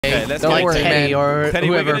Okay, let's Don't go. worry, Teddy man. or Teddy,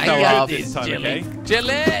 whoever we're gonna fell do off. this time, Jelly. okay?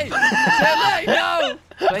 Jelly! Jelly, no!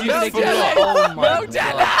 Don't No, think Jelly! Oh my No,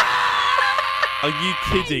 Jelly! Are you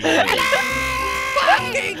kidding me?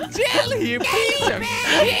 Fucking Jelly, you piece of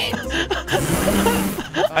shit!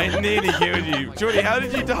 I nearly killed you. Jordy, how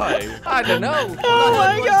did you die? I don't know. Oh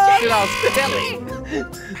my God. Shit, I was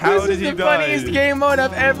Jelly. How This did is you the die? funniest game mode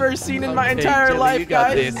I've ever seen in my Okay, entire Jelly, life, you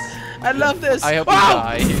got guys. this. I love this. I hope you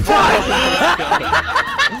die.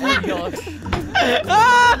 Oh my god.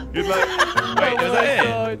 You're like, wait, is that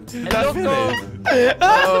it? Is that finished?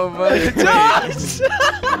 Oh my god. Josh!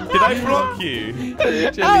 Did I block you?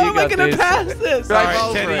 Jelly, How you am I got gonna this. pass this? Right, Alright,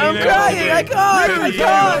 go Teddy, for it. you I'm know crying. what I to do. can't. Teddy, I you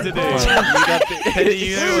know what to can't. do. You got this. Teddy,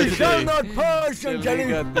 you know what to do. not push Jelly, until you you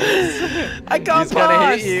got this. I can't He's gonna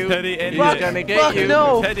pass. hit you. Teddy, end Fuck, it. gonna get fuck you.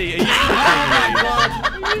 no. Teddy, are you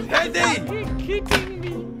kidding me?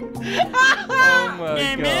 Teddy! Oh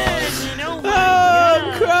my god. Oh,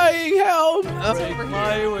 I'm crying. Help. Take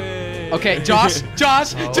my way. Okay, Josh.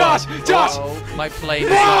 Josh. Oh, my plane is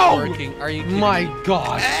No! not working. Are you kidding My me?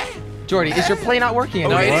 gosh. Jordy, is your play not working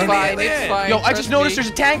No, anymore? it's What? fine. It's fine. Yo, I trust just noticed me.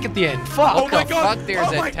 there's a tank at the end. Fuck. Oh my The god. fuck, there's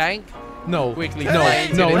Oh my- a tank. No. Quickly No, fly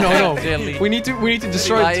into no, the no, tank, no. Jelly. We need to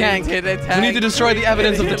destroy the Fly tank. into the We need tank. to destroy the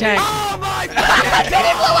evidence of the tank. Oh my god!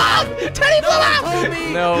 Teddy blew up! Teddy blew up!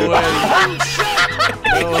 No way.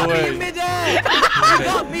 No way. Midair! You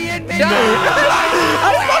got me in midair!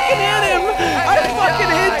 I fucking hit him! I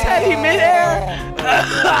fucking hit Teddy midair!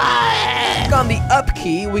 On the up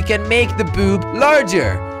key, we can make the boob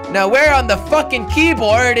larger. Now, where on the fucking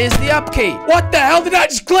keyboard is the up key? What the hell did I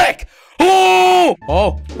just click? Oh!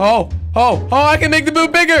 Oh, I can make the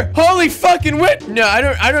boob bigger. Holy fucking wit. No, I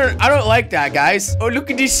don't like that, guys. Oh,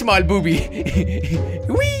 look at this small booby.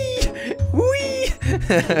 Wee! Wee!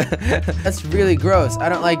 That's really gross. I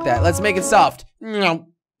don't like that. Let's make it soft.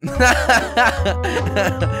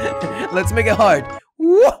 Let's make it hard.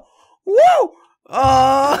 Whoa! Whoa!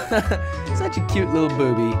 Oh, such a cute little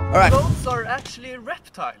booby. All right. Those are actually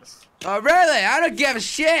reptiles. Oh, really? I don't give a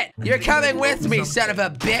shit. You're coming with me, son of a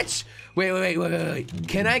bitch. Wait.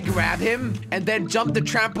 Can I grab him and then jump the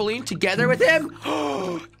trampoline together with him?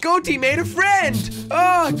 Goatee made a friend.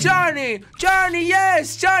 Oh, Johnny,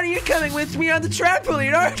 yes. Johnny, you're coming with me on the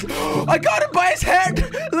trampoline. All right. I got him by his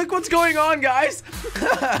head. Look what's going on, guys.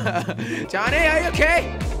 Johnny, are you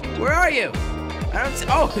okay? Where are you? I don't see.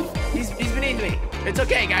 Oh, he's beneath me. It's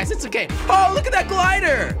okay, guys. It's okay. Oh, look at that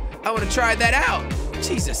glider. I want to try that out.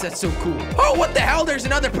 Jesus, that's so cool. Oh, what the hell? There's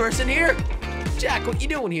another person here. Jack, what you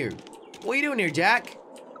doing here? What you doing here, Jack?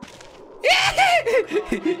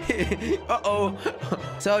 Uh-oh.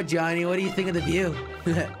 So, Johnny, what do you think of the view?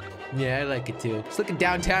 Yeah, I like it too. Just looking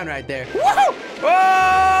downtown right there. Whoa!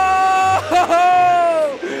 Oh!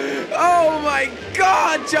 Oh my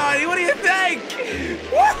God, Johnny, what do you think?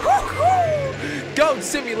 Goat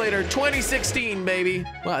Simulator 2016, baby.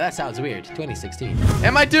 Wow, that sounds weird. 2016.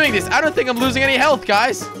 Am I doing this? I don't think I'm losing any health,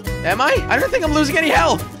 guys. Am I? I don't think I'm losing any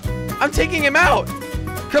health. I'm taking him out.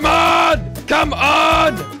 Come on! Come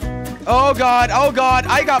on! Oh God,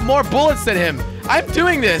 I got more bullets than him. I'm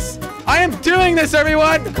doing this. I am doing this,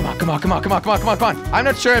 everyone. Come on. I'm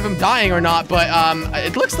not sure if I'm dying or not, but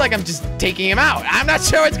it looks like I'm just taking him out. I'm not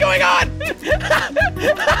sure what's going on.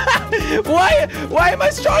 Why am I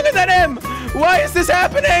stronger than him? Why is this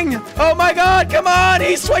happening? Oh my God, come on.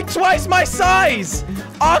 He's like twice my size.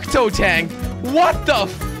 Octo-tank. What the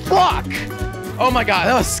fuck? Oh my God,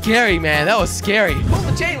 that was scary, man. That was scary. Pull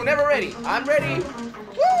the chain whenever ready. I'm ready.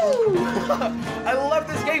 Woo! I love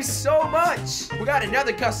this game so much. We got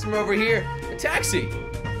another customer over here. A taxi.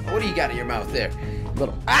 What do you got in your mouth there?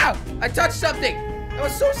 Little. Ow! I touched something. That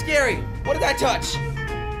was so scary. What did I touch?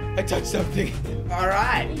 I touched something. All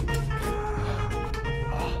right.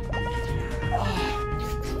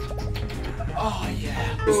 Oh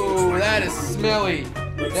yeah. Ooh, that is smelly.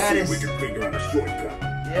 That is. We can figure out a shortcut.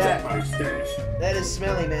 Yeah. My stash. That is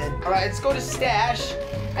smelly, man. All right, let's go to stash.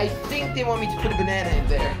 I think they want me to put a banana in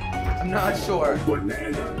there. I'm not sure.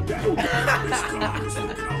 Banana. That'll make this car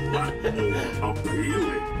looking a lot more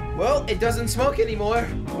appealing. Well, it doesn't smoke anymore.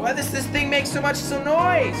 Why does this thing make so much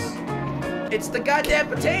noise? It's the goddamn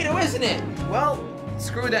potato, isn't it? Well,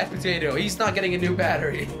 screw that potato. He's not getting a new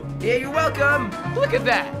battery. Yeah, you're welcome. Look at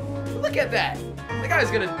that. Look at that. The guy's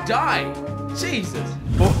gonna die. Jesus.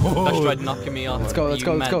 That's tried knocking me off. Let's go.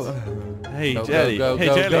 Hey, Go, Jelly. go, Hey,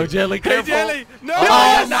 go, Jelly. go, Jelly, Hey, careful. Jelly. No. Oh,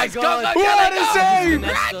 my Nice, God. what a save!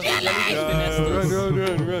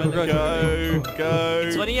 Run.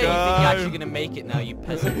 Go. 28, you think you're actually going to make it now, you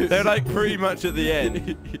peasant. They're like pretty much at the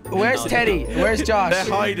end. Where's Teddy? Where's Josh? They're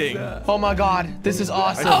hiding. Oh my God, this is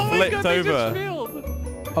awesome. I just flipped over.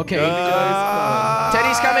 Okay.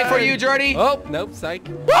 Teddy's coming you, Jordy? Oh, nope, psych.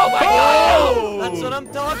 Oh my God! That's what I'm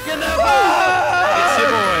talking about.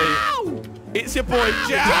 It's your boy,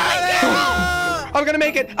 Jack. I'm gonna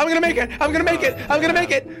make it. I'm gonna make it. I'm gonna make it. I'm gonna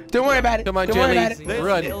make it. Don't worry about it. Come on, Don't worry Jelly.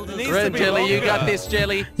 about it. Run, Jelly. You got this,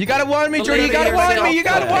 Jelly. You gotta warn me, Jordy. You gotta warn me. You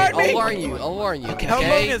gotta warn me. I'll warn you. I'll warn you. Okay. How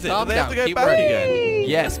long is it? Calm Do they have down. to go Keep back running. again?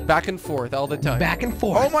 Yes, back and forth all the time. Back and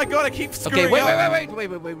forth. Oh my God, I keep screwing Okay, up.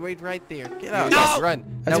 wait, right there. Get out. Yes, No! run.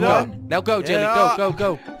 That's Now one. go. Now go, Jelly. Yeah. Go. Okay,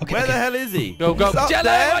 Where okay. the hell is he? Go. He's up Jelly,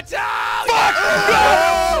 there. watch out! Fuck!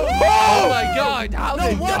 Oh my God! How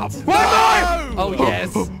did what? One more! Oh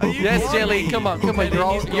yes, you yes, kidding Jelly. me? Come on.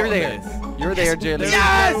 You're there. You're there, Jelly.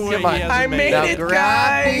 Yes! Come on. I made Now it,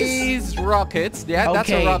 grab guys. these rockets. Yeah, that's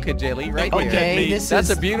Okay. a rocket, Jelly, right there. Okay, this That's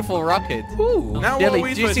is a beautiful rocket. Ooh. Now what are Jelly,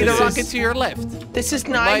 we do you supposed see to the do? rocket to your left? This is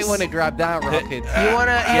You nice. might want to grab that rocket. You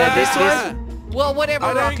wanna this one? Well, whatever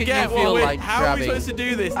I don't rocket get you feel what like how are we grabbing. supposed to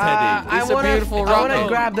do this, Teddy? I It's a beautiful I wanna rocket.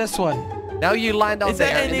 grab this one. Now you land on Is there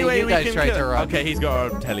there, and any then way you we guys can try kill to run. Okay, he's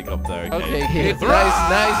got a helicopter. Okay,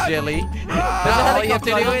 nice, Jelly. Now all you have to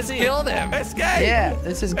do is kill them. Escape! Yeah,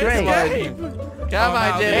 this is great. Escape! Come on, no.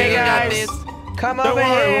 Jelly, Hey you got guys, this. come Don't over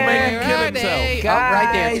worry, we'll make here. him kill himself. Oh, right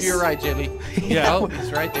there, to Guys. your right, Jelly. Yeah. Oh,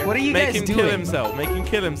 it's right there. What are you Make guys him doing? kill himself. Make him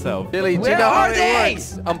kill himself. Jelly, do Where you know how are it they?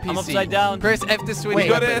 works on PC? I'm upside down. Press F to switch Wait. We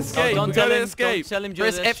gotta weapons. escape. Don't We tell gotta him. escape. Don't tell him.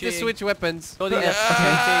 Press you're F to cheating. switch weapons. Go the F.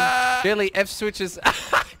 Ah! Jelly, F switches.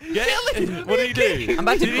 Jelly! What do you do? I'm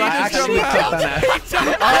about to Did he grab just actually jump clicked out? on that.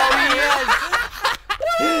 Oh yes.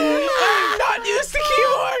 I'm not used to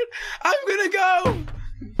keyboard. I'm gonna go.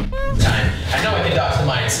 Time. I know I can dodge the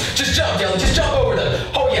mines. Just jump, Dylan. Just jump over them.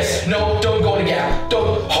 Oh, yes. No, don't go in a gap.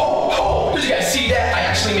 Don't. Ho! Did you guys see that? I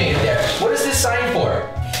actually made it there. What is this sign for?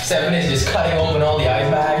 7 is just cutting open all the ice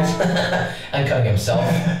bags and cutting himself.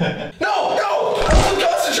 No! I wasn't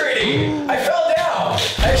concentrating. I fell down.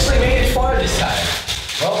 I actually made it far this time.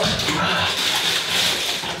 Well,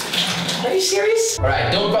 are you serious? All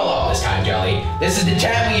right, don't fall off this time, Jolly. This is the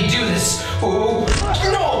time when you do this. Ooh.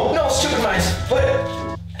 No, stupid mines. But.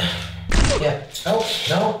 Yeah.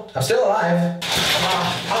 No. I'm still alive.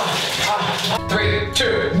 3,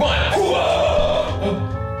 2, 1.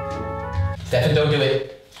 Stefan, don't do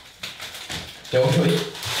it. Don't do it.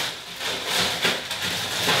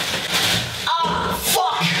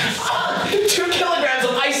 Fuck! 2 kilograms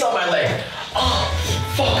of ice on my leg.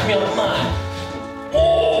 Fuck me up, man.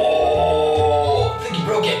 I think you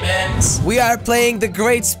broke it, man. We are playing the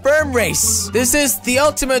Great Sperm Race. This is the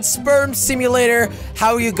ultimate sperm simulator.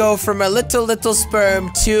 How you go from a little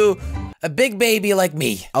sperm to a big baby like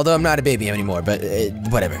me. Although I'm not a baby anymore, but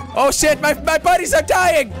whatever. Oh shit, my buddies are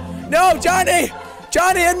dying. No, Johnny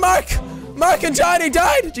and Mark and Johnny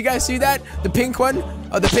died. Did you guys see that? The pink one?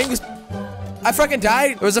 Oh, the pink was... I fucking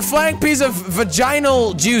died. There was a flying piece of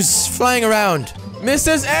vaginal juice flying around.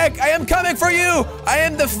 Mrs. Egg, I am coming for you! I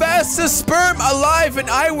am the fastest sperm alive and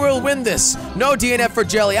I will win this. No DNF for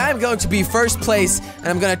Jelly. I am going to be first place and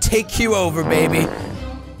I'm gonna take you over, baby.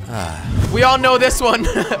 We all know this one.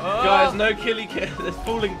 Guys, no killy kill. There's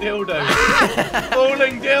falling dildos.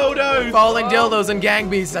 Falling dildos. Falling dildos and gang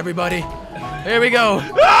beasts, everybody. Here we go.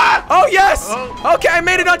 Ah! Oh, yes! Okay, I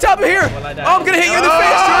made it on top of here. Oh, I'm gonna hit you in the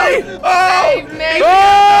face, Johnny.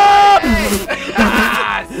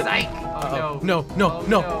 Ah, psych. Oh, No,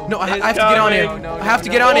 I have to get on here. I have to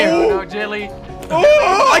get on here. No, Jelly.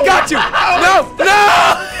 I got you. No!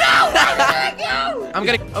 I'm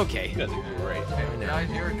gonna. Okay. Guys,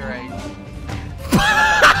 you're great.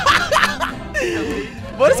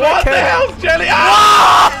 What What the hell, Jelly?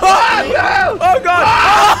 Oh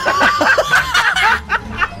God!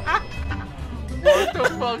 What the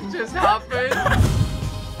fuck just happened?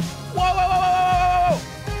 Whoa!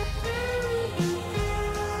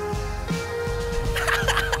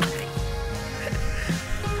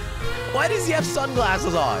 Why does he have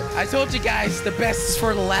sunglasses on? I told you guys the best is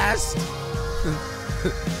for the last.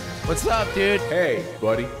 What's up, dude? Hey,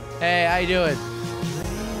 buddy. Hey, how you doing?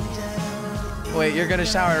 Wait, you're gonna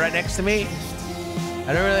shower right next to me?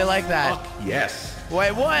 I don't really like that. Yes.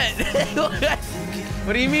 Wait, what?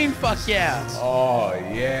 What do you mean, fuck yeah? Oh,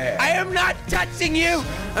 yeah. I am not touching you!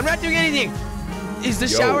 I'm not doing anything! Is the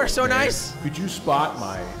shower so man, nice? Could you spot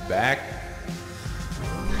my back?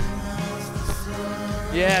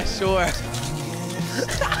 Yeah, sure.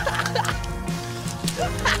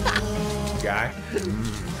 Guy?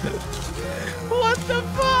 What the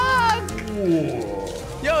fuck?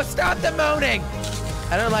 Yo, stop the moaning!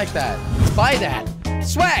 I don't like that. Buy that.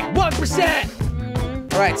 Swag,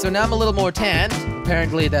 1%! Alright, so now I'm a little more tanned.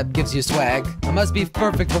 Apparently that gives you swag. I must be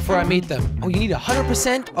perfect before I meet them. Oh, you need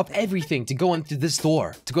 100% of everything to go into this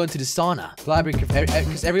door, to go into the sauna.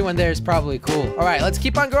 Because everyone there is probably cool. All right, let's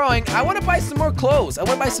keep on growing. I want to buy some more clothes. I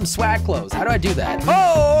want to buy some swag clothes. How do I do that?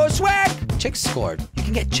 Oh, swag! Chicks scored. You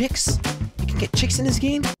can get chicks. You can get chicks in this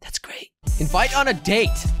game? That's great. Invite on a date.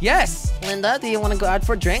 Yes. Linda, do you want to go out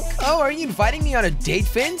for a drink? Oh, are you inviting me on a date,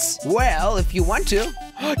 Vince? Well, if you want to.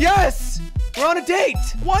 Yes! We're on a date.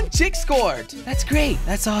 1 chick scored. That's great.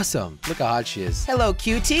 That's awesome. Look how hot she is. Hello,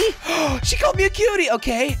 cutie. She called me a cutie.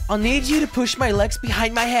 Okay, I'll need you to push my legs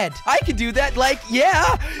behind my head. I can do that. Like,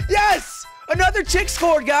 yeah. Yes. Another chick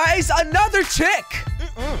scored, guys. Another chick.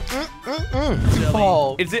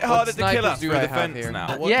 Oh, Is it harder to kill us through the fence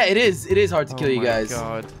now? yeah, it is. It is hard to kill you guys.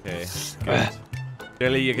 God. Okay. Good.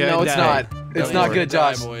 Jelly, you're going down. No, it's not. It's not good,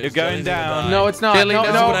 Josh. You're going down. No, it's not. Dilly No,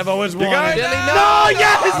 knows no. what I've always wanted. Dilly, No,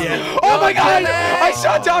 yes! Yeah. Oh my God! Jelly! I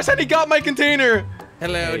shot Josh and he got my container.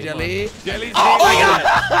 Hello, Jelly. Jelly's Oh my God!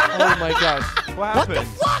 Oh my gosh. What happened?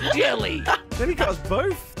 Fuck, Jelly. Jelly got us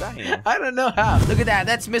both. Dang. I don't know how. Look at that.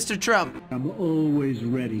 That's Mr. Trump. I'm always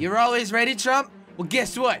ready. You're always ready, Trump? Well,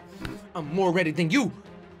 guess what? I'm more ready than you.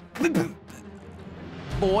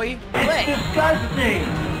 Boy, play. Disgusting.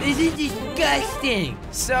 This is disgusting.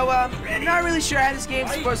 So, I'm not really sure how this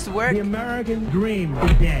game's supposed to work. The American dream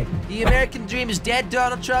is dead. The American dream is dead,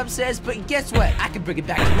 Donald Trump says, but guess what? I can bring it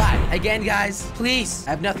back to life. Again, guys, please,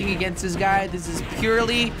 I have nothing against this guy. This is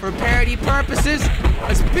purely for parody purposes.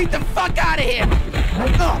 Let's beat the fuck out of him.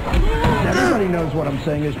 Everybody knows what I'm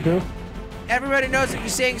saying is true. Everybody knows what you're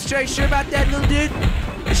saying. Sure about that, little dude?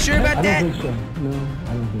 You sure about that? I don't think so. No,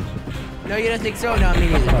 I don't think so. No, you don't think so? No, me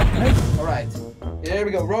neither. All right. There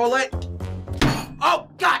we go. Roll it. Oh,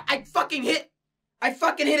 God. I fucking hit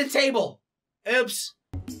a table. Oops.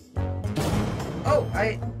 Oh,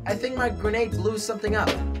 I think my grenade blew something up.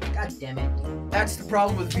 God damn it. That's the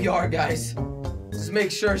problem with VR, guys. Just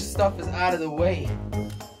make sure stuff is out of the way.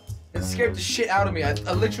 It scared the shit out of me. I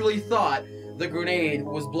literally thought the grenade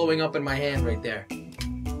was blowing up in my hand right there.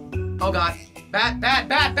 Oh, God. Bad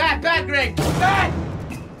grenade. Bad!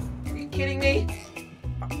 Are you kidding me?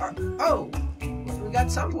 Oh, we got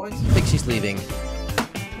some points. I think she's leaving.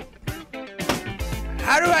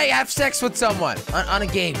 How do I have sex with someone? On a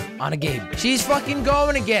game. On a game. She's fucking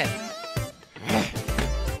going again. I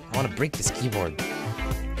want to break this keyboard.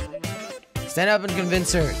 Stand up and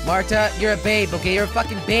convince her. Marta, you're a babe, okay? You're a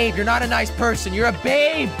fucking babe. You're not a nice person. You're a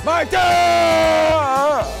babe. Marta!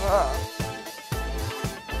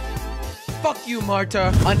 Fuck you,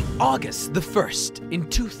 Marta. On August the 1st, in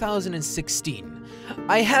 2016,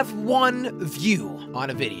 I have 1 view on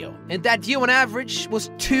a video. And that view on average was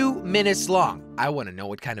 2 minutes long. I want to know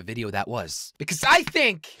what kind of video that was. Because I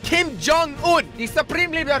think Kim Jong-un, the supreme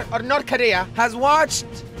leader of North Korea, has watched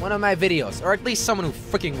one of my videos. Or at least someone who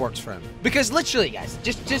freaking works for him. Because literally, guys,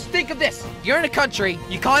 just think of this. You're in a country,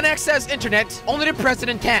 you can't access internet, only the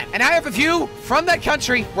president can. And I have a view from that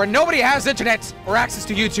country where nobody has internet or access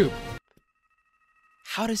to YouTube.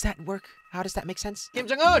 How does that work? How does that make sense? Kim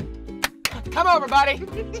Jong-un! Come over, buddy!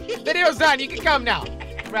 Video's done, you can come now.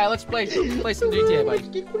 Right, let's play some GTA,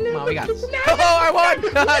 buddy. Come on, we got this. Oh, I won!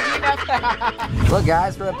 Look,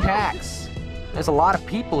 guys, we're at PAX. There's a lot of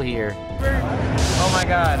people here. Oh my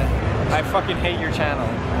God. I fucking hate your channel.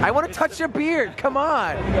 I want to touch your beard, come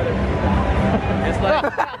on! It's like...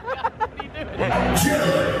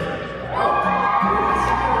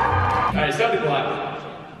 Alright, stop the clock.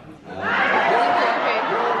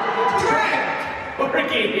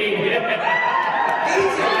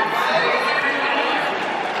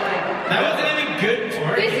 That wasn't even good for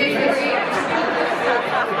it.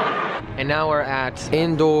 And now we're at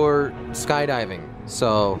indoor skydiving.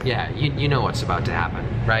 So, yeah, you know what's about to happen,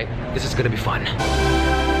 right? This is gonna be fun.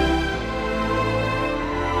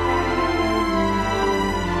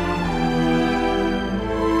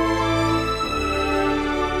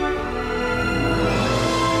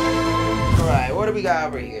 All right, what do we got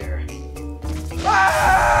over here?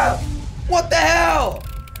 Ah! What the hell?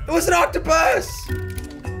 It was an octopus!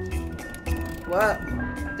 What?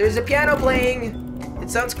 There's a piano playing. It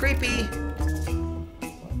sounds creepy.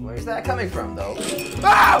 Where's that coming from, though?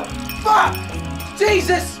 Oh! Fuck!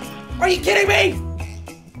 Jesus! Are you kidding me?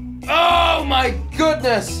 Oh my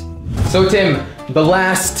goodness! So Tim, the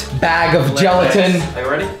last bag of gelatin. Are you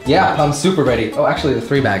ready? Yeah, I'm super ready. Oh, actually the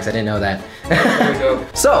 3 bags, I didn't know that. There we go.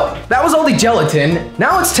 So, that was all the gelatin.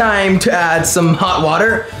 Now it's time to add some hot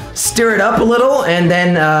water, stir it up a little, and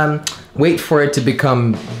then wait for it to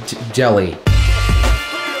become jelly.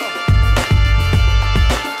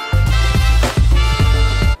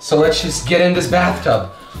 So let's just get in this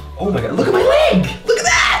bathtub. Oh my God, look at my leg! Look at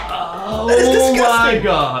that! Oh my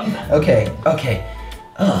god. Okay.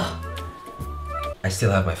 Ugh. I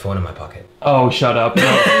still have my phone in my pocket. Oh, shut up. No,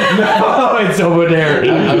 no, it's over there.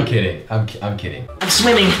 I'm kidding. I'm kidding. I'm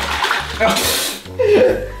swimming.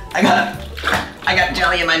 I got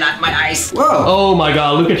jelly in my eyes. Whoa. Oh my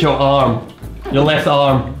god, look at your arm. Your left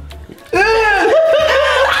arm.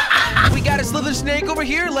 We got a slither snake over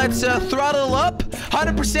here. Let's throttle up.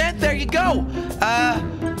 100%. There you go.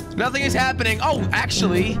 Nothing is happening. Oh,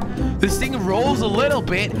 actually, this thing rolls a little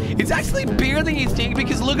bit. It's actually bigger than you think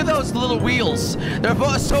because look at those little wheels. They're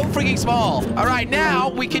so freaking small. All right, now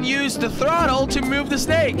we can use the throttle to move the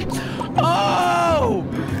snake. Oh,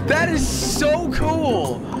 that is so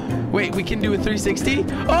cool. Wait, we can do a 360?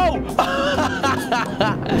 Oh!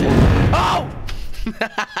 Oh!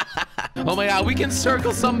 Oh my god, we can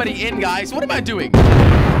circle somebody in, guys. What am I doing?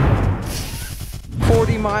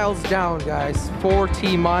 40 miles down, guys.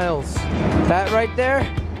 40 miles. That right there,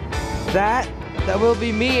 that will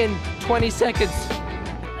be me in 20 seconds.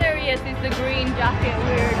 There he is. He's the green jacket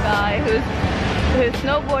weird guy who's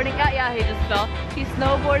snowboarding. Yeah, he just fell. He's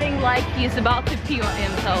snowboarding like he's about to pee on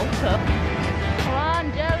himself. So. Come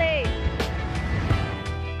on, Jelly.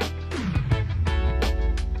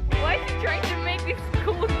 Why is he trying to make these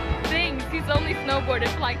cool things? He's only snowboarded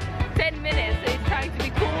for like 10 minutes. So he's trying to be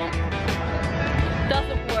cool.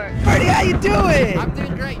 Doesn't work. Marty, how you doing? I'm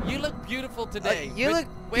doing great. You look beautiful today. You look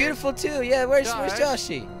beautiful too. Yeah, where's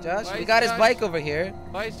Joshy? Josh, we got his bike over here.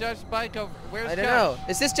 Why is Josh's bike over? Where's Josh? I don't know.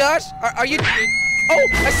 Is this Josh? Are you? Oh,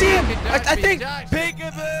 I see him. I think.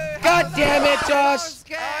 Peekaboo. God damn it, Josh!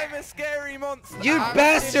 I'm a scary monster. You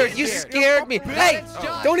bastard! You scared me. Hey,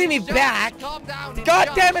 don't hit me back. God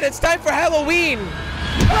damn it! It's time for Halloween.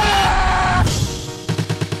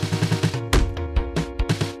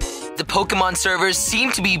 The Pokemon servers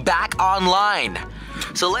seem to be back online.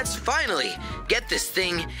 So let's finally get this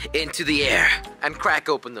thing into the air and crack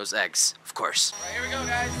open those eggs, of course. All right, here we go,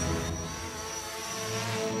 guys.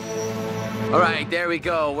 All right, there we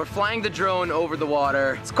go. We're flying the drone over the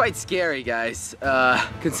water. It's quite scary, guys.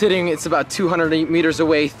 Considering it's about 200 meters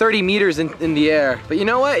away, 30 meters in the air. But you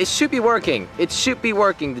know what? It should be working. It should be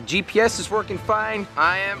working. The GPS is working fine.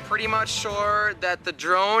 I am pretty much sure that the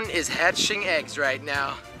drone is hatching eggs right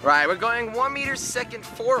now. Right, we're going 1 meter second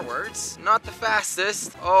forwards. Not the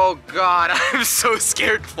fastest. Oh God, I'm so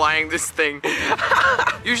scared flying this thing.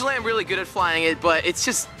 Usually I'm really good at flying it, but it's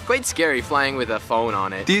just quite scary flying with a phone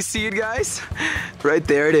on it. Do you see it, guys? Right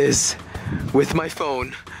there it is, with my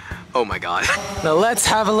phone. Oh my God. Now let's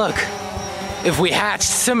have a look. If we hatched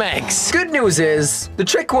some eggs. Good news is, the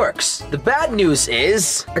trick works. The bad news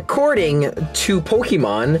is, according to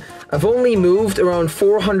Pokemon, I've only moved around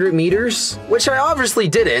 400 meters, which I obviously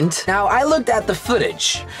didn't. Now, I looked at the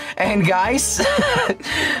footage, and guys,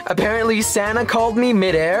 apparently Santa called me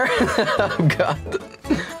midair. Oh God.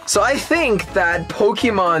 So I think that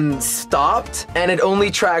Pokemon stopped and it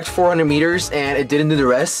only tracked 400 meters and it didn't do the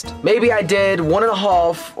rest. Maybe I did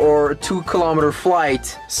 1.5 or 2 kilometer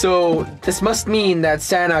flight. So this must mean that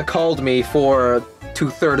Santa called me for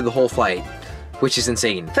 2/3 of the whole flight, which is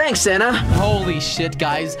insane. Thanks, Santa. Holy shit,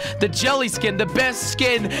 guys. The jelly skin, the best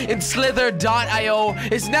skin in slither.io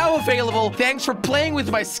is now available. Thanks for playing with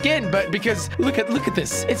my skin, but because look at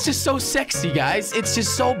this. It's just so sexy, guys. It's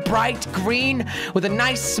just so bright green with a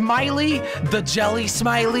nice smiley, the jelly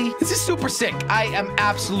smiley. This is super sick. I am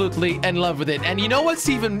absolutely in love with it. And you know what's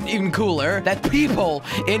even cooler? That people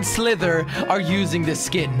in Slither are using this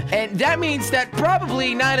skin. And that means that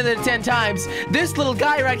probably 9 out of 10 times, this little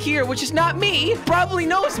guy right here, which is not me, probably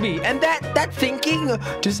knows me, and that thinking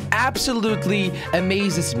just absolutely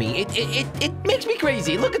amazes me. It makes me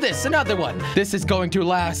crazy. Look at this, another one. This is going to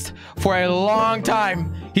last for a long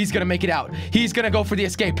time. He's gonna make it out. He's gonna go for the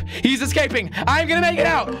escape. He's escaping. I'm gonna make it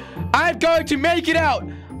out. I'm going to make it out.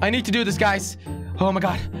 I need to do this, guys. Oh my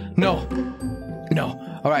God. No. No.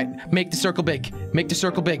 All right. Make the circle big. Make the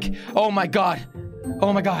circle big. Oh my God.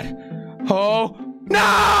 Oh my God. Oh. No!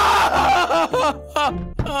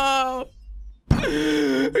 Oh.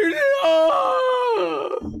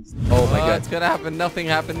 Oh my God, it's gonna happen. Nothing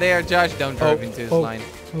happened there. Josh, don't drive into his line.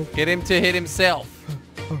 Get him to hit himself.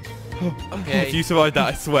 Okay. If you survived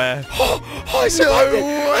that, I swear. I survived it!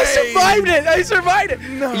 I survived it! I survived it!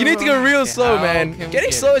 No. You need to go real slow, man.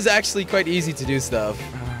 Getting slow is actually quite easy to do stuff.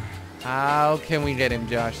 How can we get him,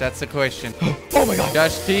 Josh? That's the question. Oh my God.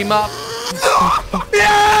 Josh, team up.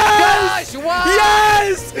 Yes! Josh, what?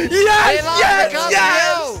 Yes! Yes!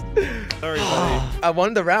 Yes! Sorry, buddy. I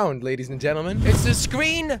won the round, ladies and gentlemen. It's the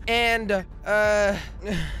screen and,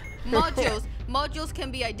 Modules. Modules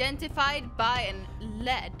can be identified by an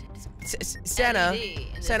LED.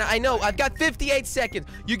 Santa, I know, I've got 58 seconds.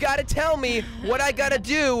 You gotta tell me what I gotta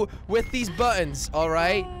do with these buttons, all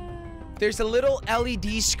right? There's a little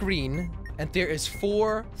LED screen, and there is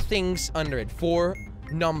 4 things under it, 4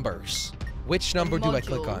 numbers. Which number do I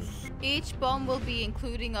click on? Each bomb will be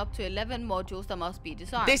including up to 11 modules that must be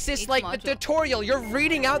disarmed. This is like the tutorial. You're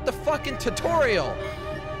reading out the fucking tutorial.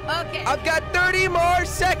 Okay. I've got 30 more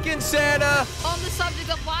seconds, Santa. On the subject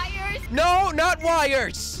of wires? No, not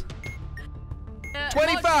wires.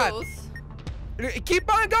 25. Modules.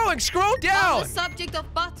 Keep on going. Scroll down. On the subject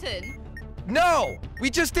of button. No, we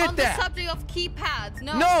just did that. On the subject of keypads.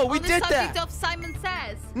 No. No, we did that. On the subject of Simon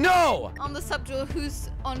Says. No. On the subject of who's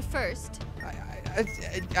on first.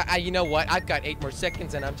 You know what? I've got 8 more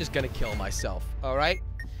seconds, and I'm just gonna kill myself. All right?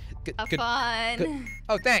 Have fun.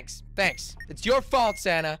 Oh, thanks. It's your fault,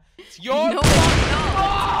 Santa. It's your fault.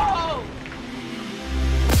 Oh!